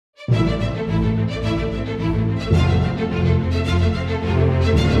I'm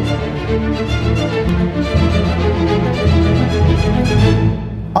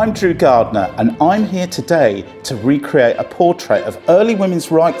Drew Gardner, and I'm here today to recreate a portrait of early women's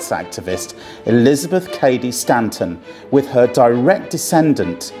rights activist Elizabeth Cady Stanton with her direct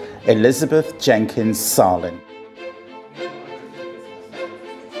descendant, Elizabeth Jenkins Sahlin.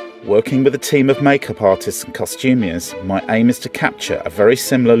 Working with a team of makeup artists and costumiers, my aim is to capture a very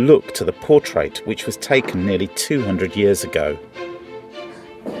similar look to the portrait which was taken nearly 200 years ago.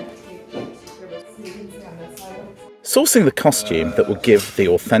 Sourcing the costume that would give the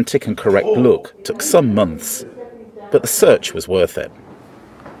authentic and correct look took some months, but the search was worth it.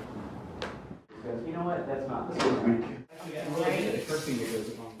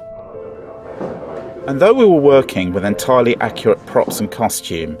 And though we were working with entirely accurate props and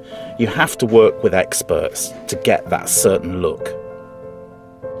costume, you have to work with experts to get that certain look.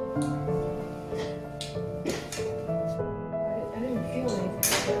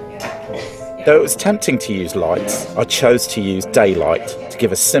 Though it was tempting to use lights, I chose to use daylight to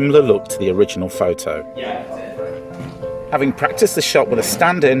give a similar look to the original photo. Having practiced the shot with a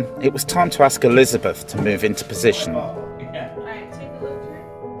stand-in, it was time to ask Elizabeth to move into position.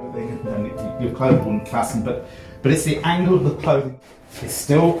 Your clothing wouldn't fasten, but it's the angle of the clothing. It's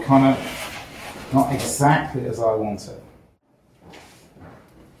still kind of not exactly as I want it.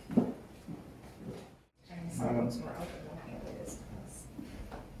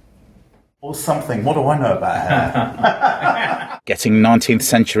 Or something. What do I know about hair? Getting 19th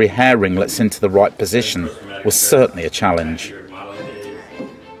century hair ringlets into the right position was certainly a challenge.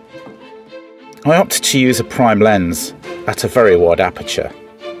 I opted to use a prime lens at a very wide aperture,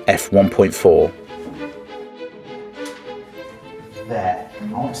 f1.4. There. I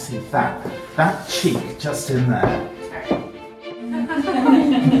want to see that cheek just in there.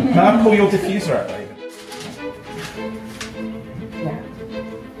 Can I pull your diffuser out, David? Yeah.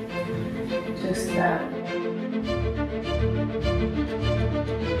 Just that.